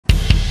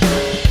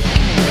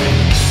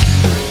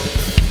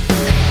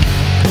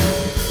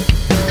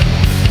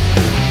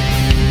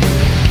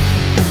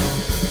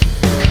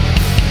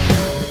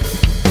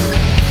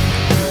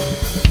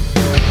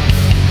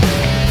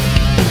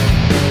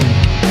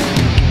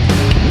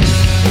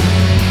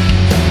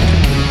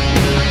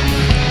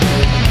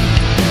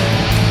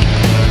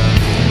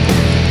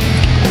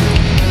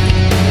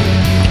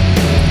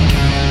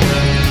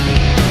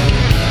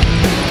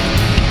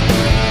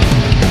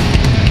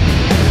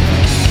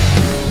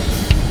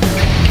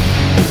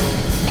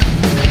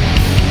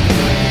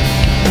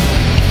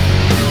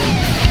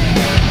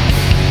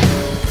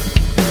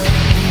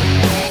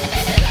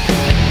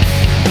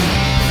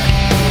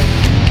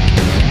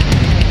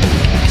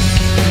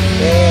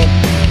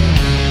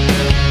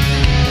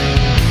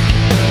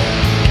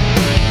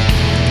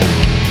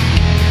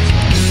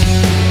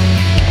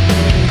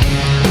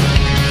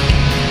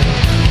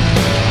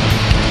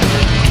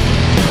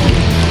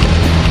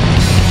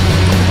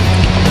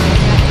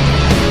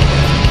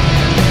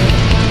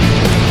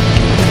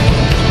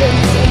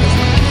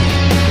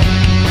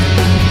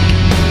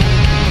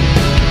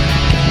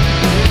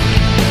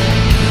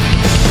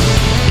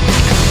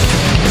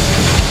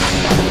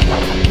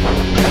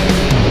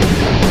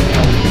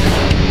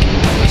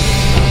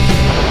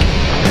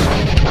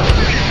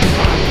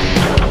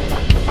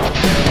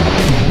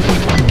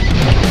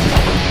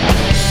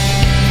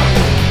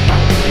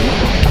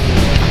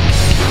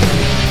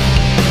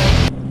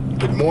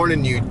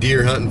afternoon, you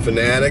deer hunting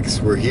fanatics.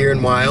 We're here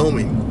in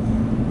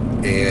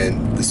Wyoming,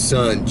 and the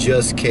sun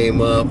just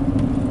came up.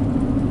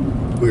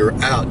 We were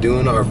out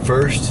doing our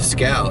first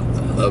scout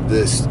of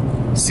this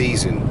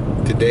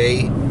season.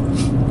 Today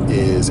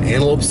is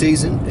antelope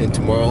season, and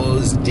tomorrow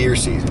is deer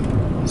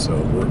season. So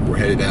we're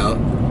headed out.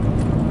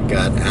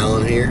 Got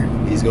Alan here.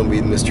 He's going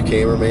to be Mr.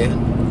 Cameraman,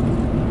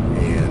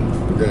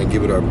 and we're going to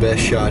give it our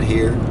best shot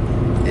here.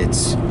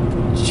 It's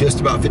just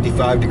about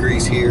 55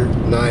 degrees here.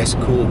 Nice,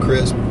 cool,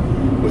 crisp.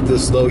 With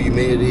this low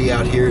humidity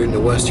out here in the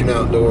western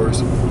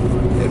outdoors,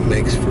 it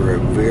makes for a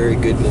very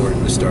good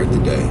morning to start the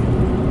day.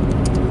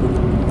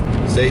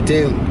 Stay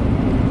tuned.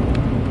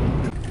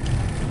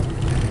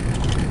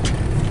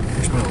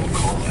 Here's my little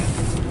call at.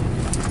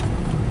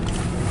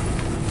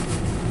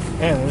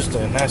 Man, there's just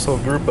a nice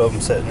little group of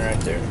them sitting right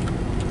there.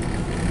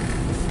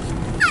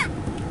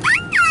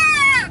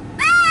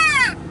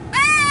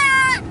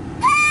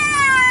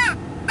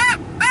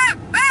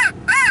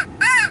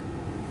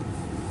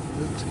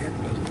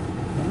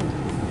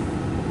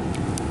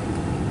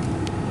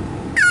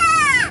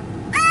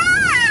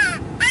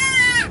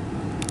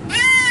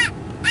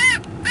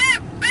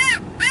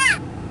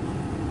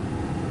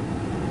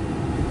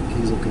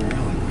 He's looking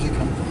around. Where's he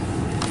coming from?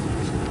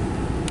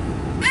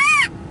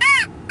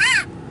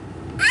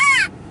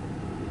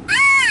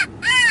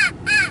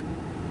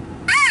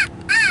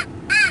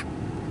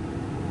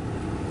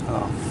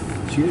 Oh,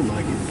 She didn't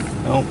like it.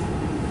 nope.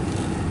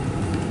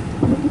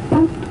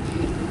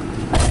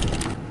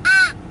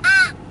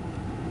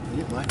 He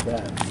didn't like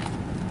that.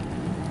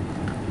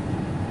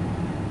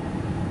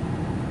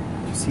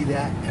 Did you see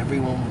that?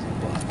 Everyone was a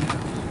buck.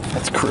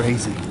 That's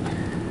crazy.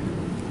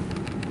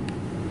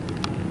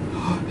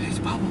 Hey, it's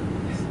Paula.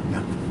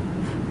 No.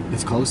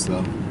 It's close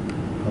though.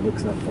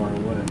 Public's not far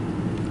away.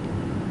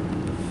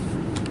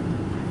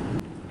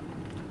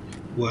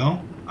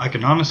 Well, I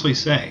can honestly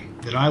say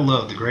that I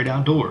love the great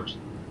outdoors,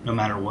 no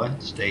matter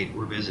what state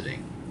we're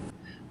visiting.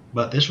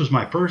 But this was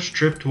my first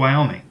trip to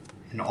Wyoming,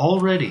 and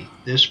already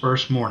this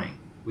first morning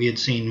we had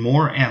seen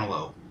more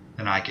antelope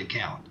than I could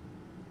count.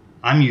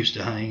 I'm used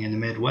to hunting in the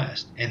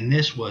Midwest, and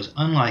this was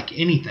unlike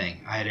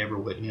anything I had ever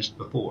witnessed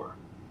before.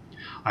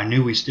 I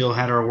knew we still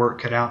had our work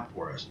cut out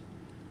for us,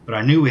 but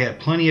I knew we had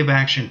plenty of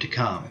action to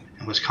come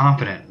and was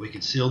confident we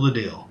could seal the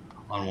deal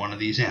on one of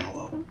these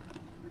antelope.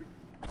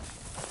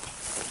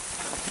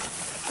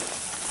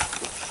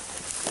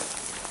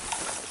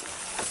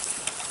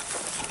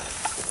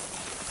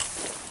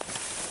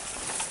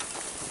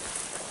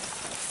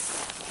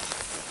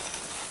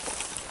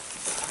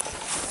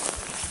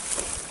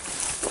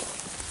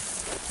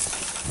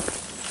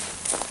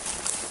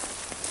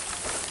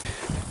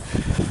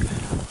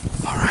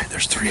 Alright,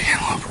 there's 3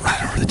 antelope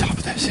right over the top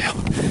of this hill.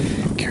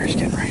 Gary's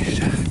getting ready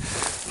to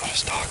put a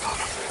stalk on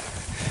them.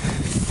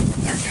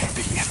 They're going to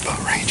be in bow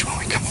range when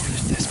we come over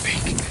to this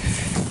peak.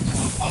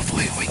 So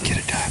hopefully we can get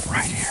it done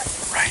right here,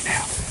 right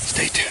now.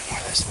 Stay tuned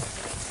with us.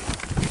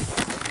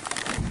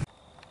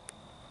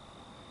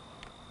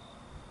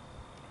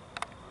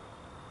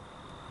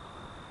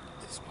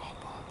 It's a small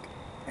buck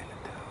and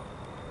a doe.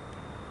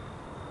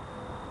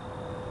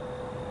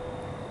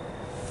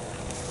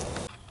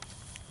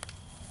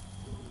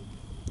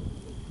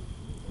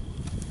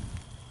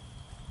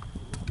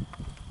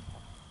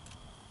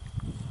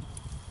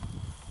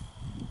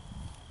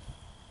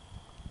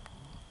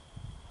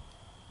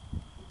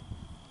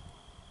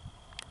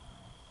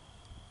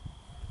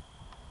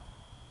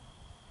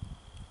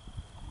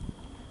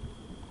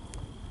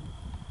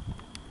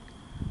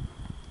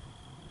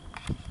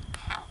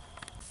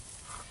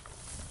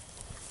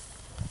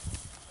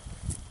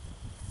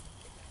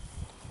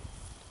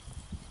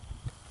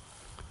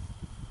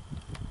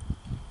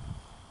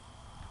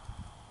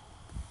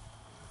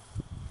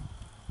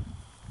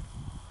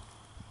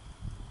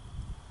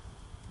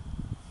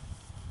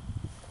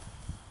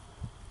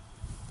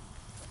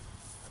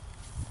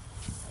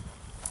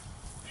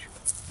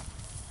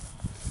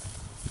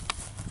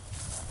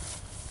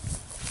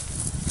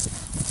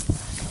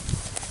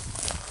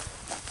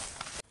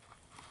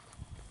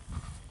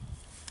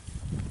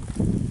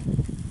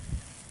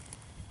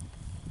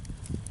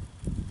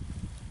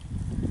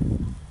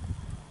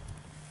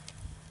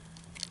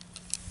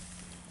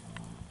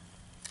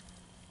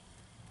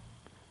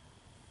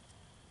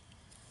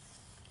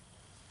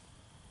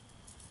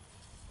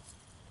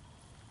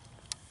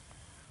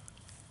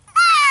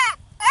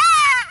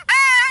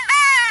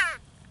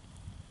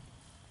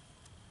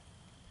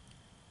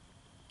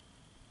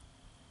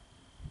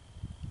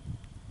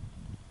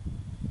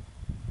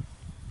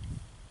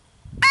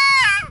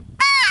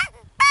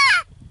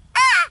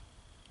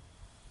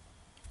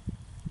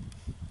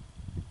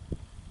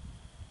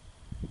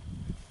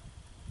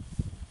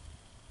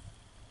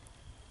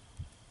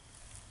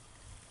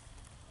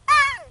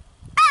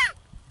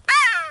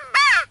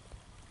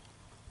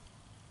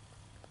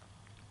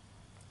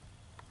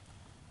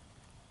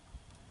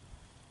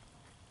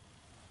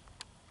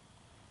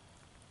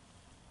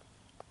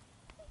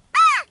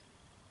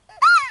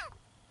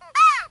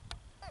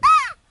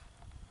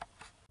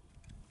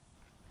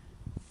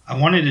 I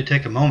wanted to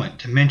take a moment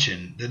to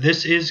mention that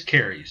this is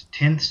Carrie's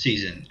 10th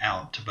season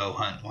out to bow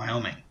hunt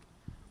Wyoming.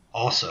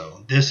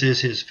 Also, this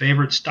is his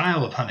favorite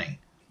style of hunting,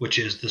 which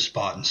is the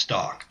spot and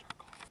stalk.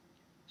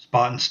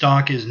 Spot and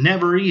stalk is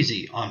never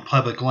easy on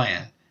public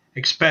land,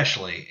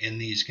 especially in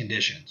these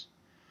conditions.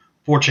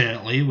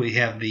 Fortunately, we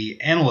have the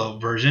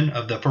antelope version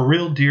of the for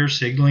real Deer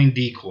Signaling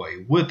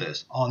Decoy with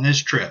us on this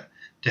trip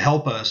to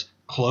help us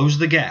close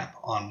the gap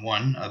on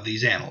one of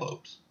these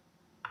antelopes.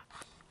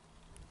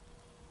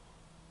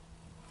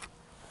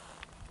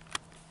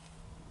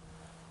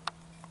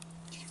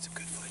 Did you get some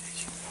good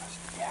footage?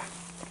 Yeah.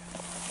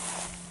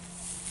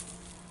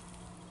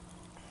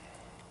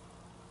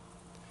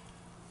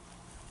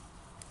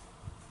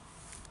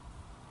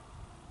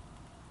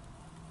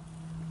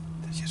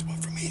 This just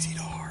went from easy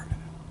to hard.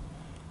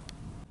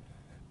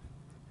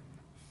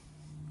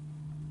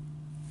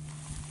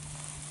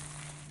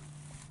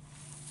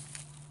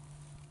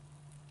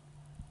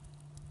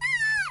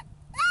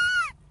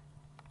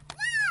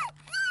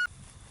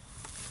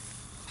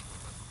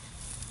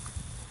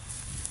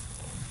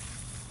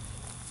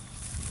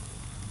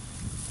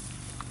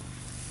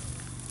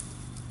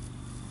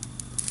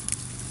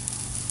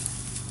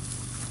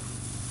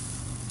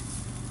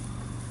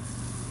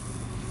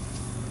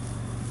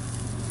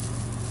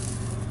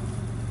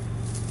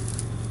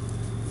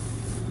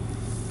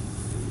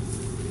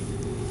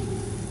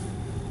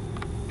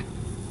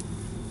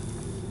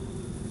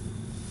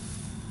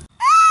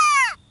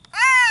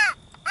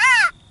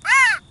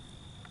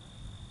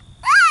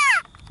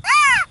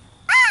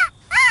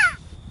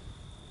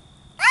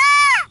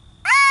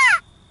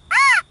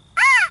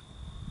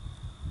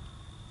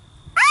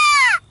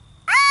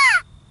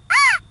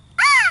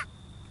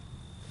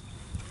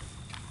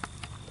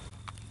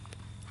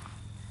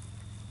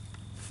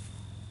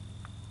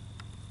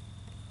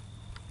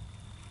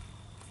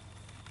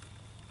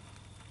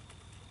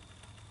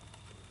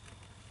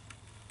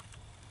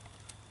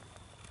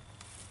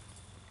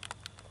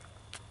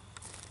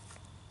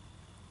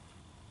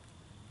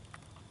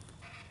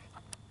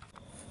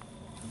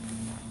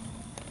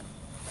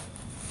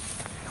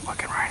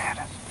 Looking right at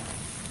us.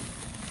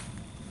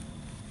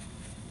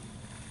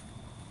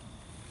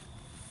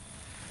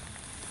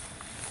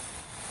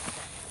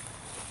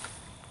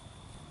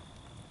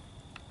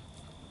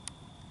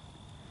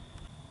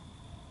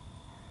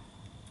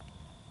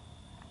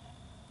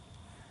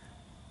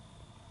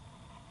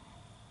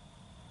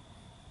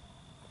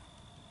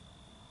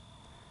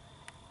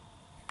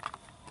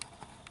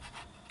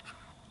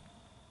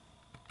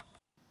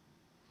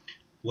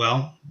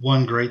 Well,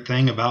 one great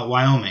thing about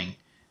Wyoming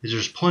is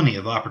there's plenty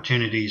of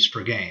opportunities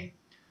for game.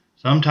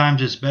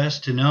 Sometimes it's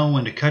best to know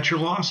when to cut your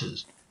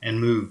losses and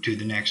move to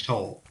the next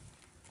hole.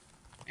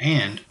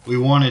 And we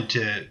wanted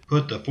to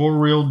put the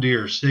four-reel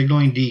Deer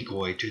Signaling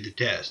Decoy to the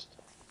test.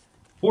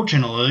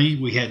 Fortunately,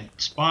 we had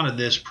spotted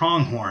this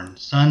pronghorn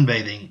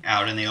sunbathing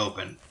out in the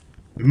open.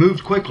 We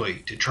moved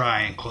quickly to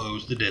try and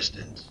close the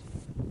distance.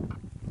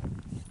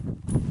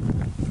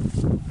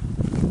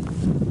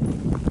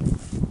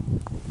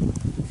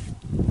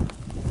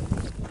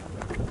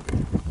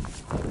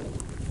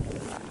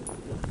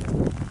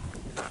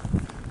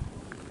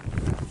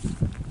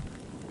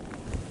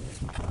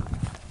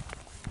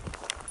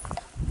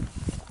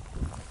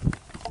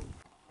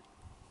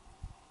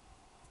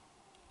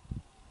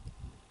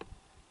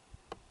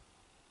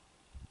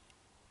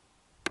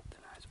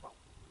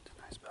 It's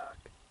a nice buck.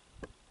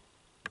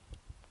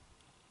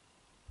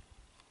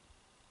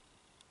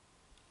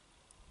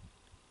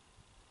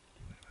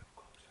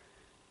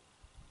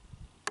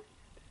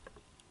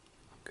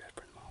 I'm good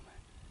for the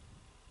moment.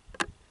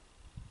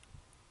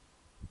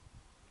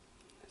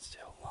 It's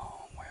still a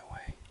long way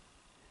away.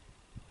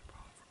 The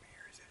problem from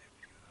here is that if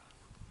he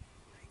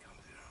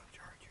comes in on a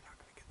charge, you're not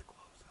going to get the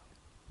close up.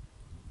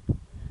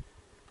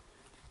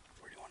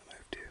 Where do you want to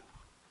move to?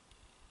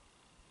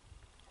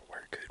 Or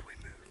where could we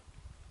move?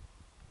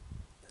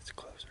 That's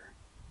closer.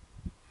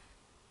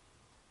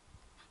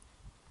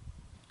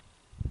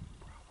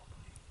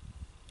 Probably.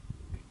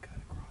 We could cut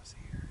across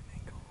here and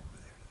then go over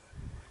there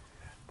to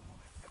that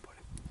point and put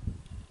it.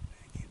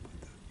 Then you put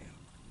the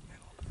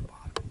middle to the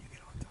bottom and you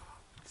get on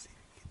top. See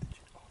if you can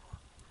get the over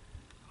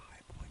a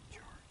high point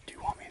charge. Do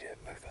you want me to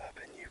move up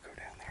and you go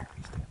down there?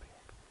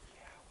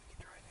 Yeah, we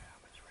can try that.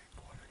 But it's right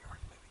 400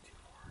 yards, maybe too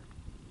far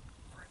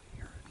for the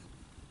nearest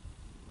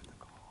with the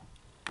call.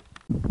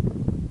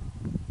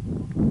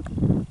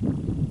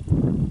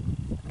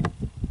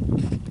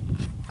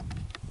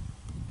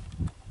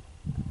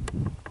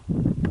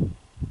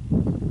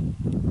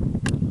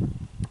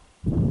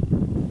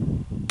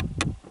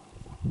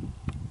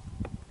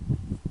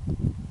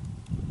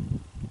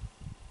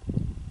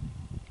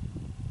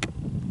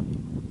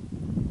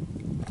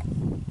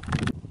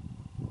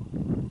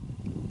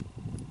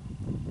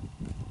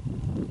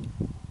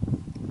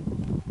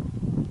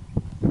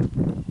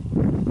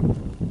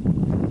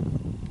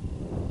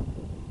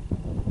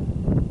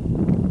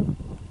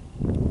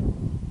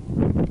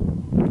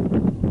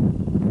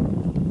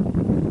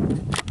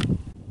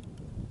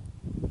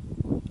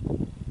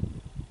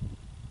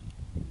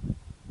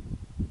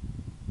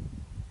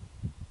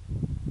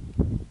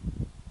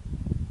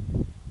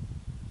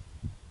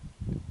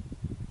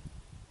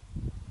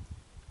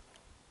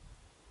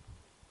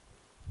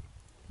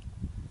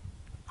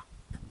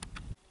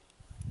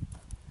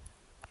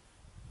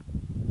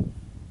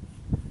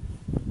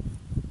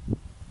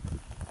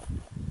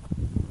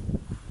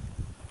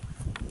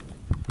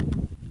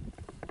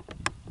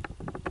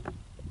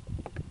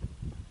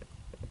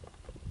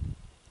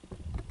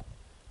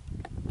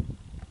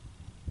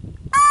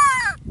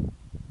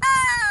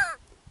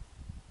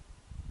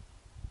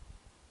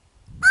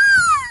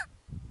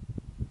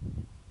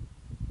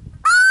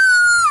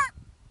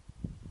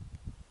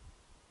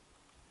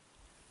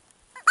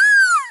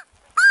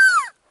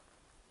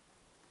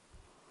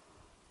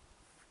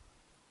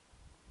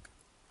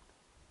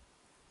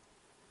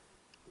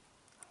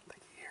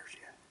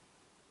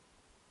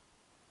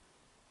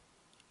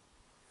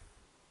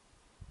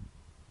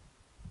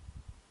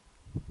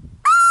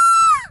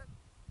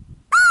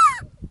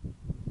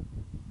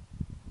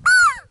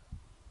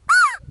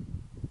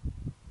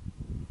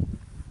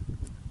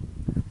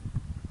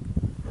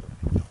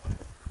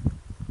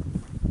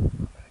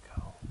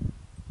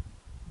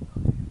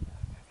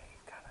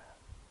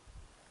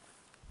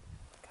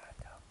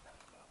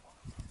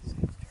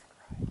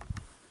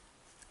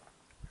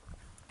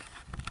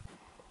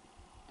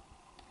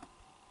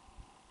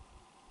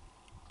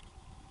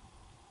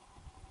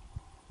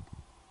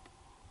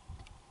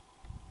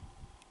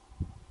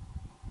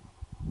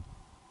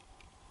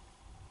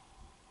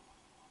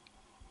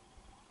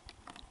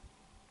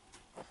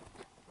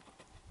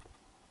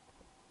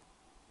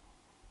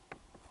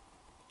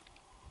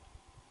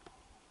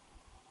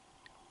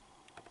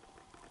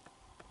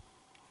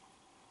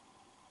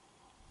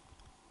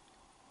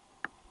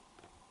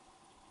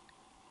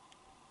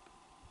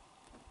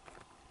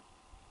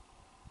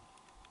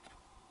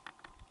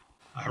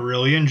 I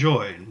really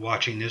enjoyed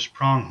watching this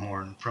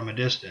pronghorn from a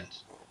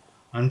distance.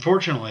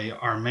 Unfortunately,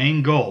 our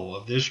main goal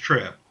of this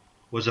trip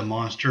was a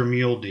monster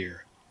mule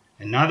deer,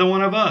 and neither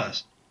one of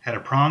us had a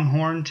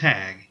pronghorn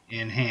tag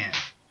in hand.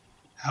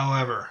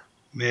 However,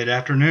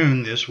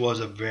 mid-afternoon this was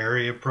a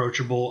very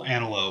approachable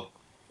antelope,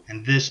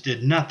 and this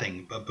did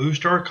nothing but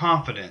boost our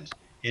confidence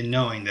in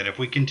knowing that if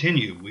we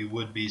continued we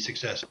would be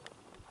successful.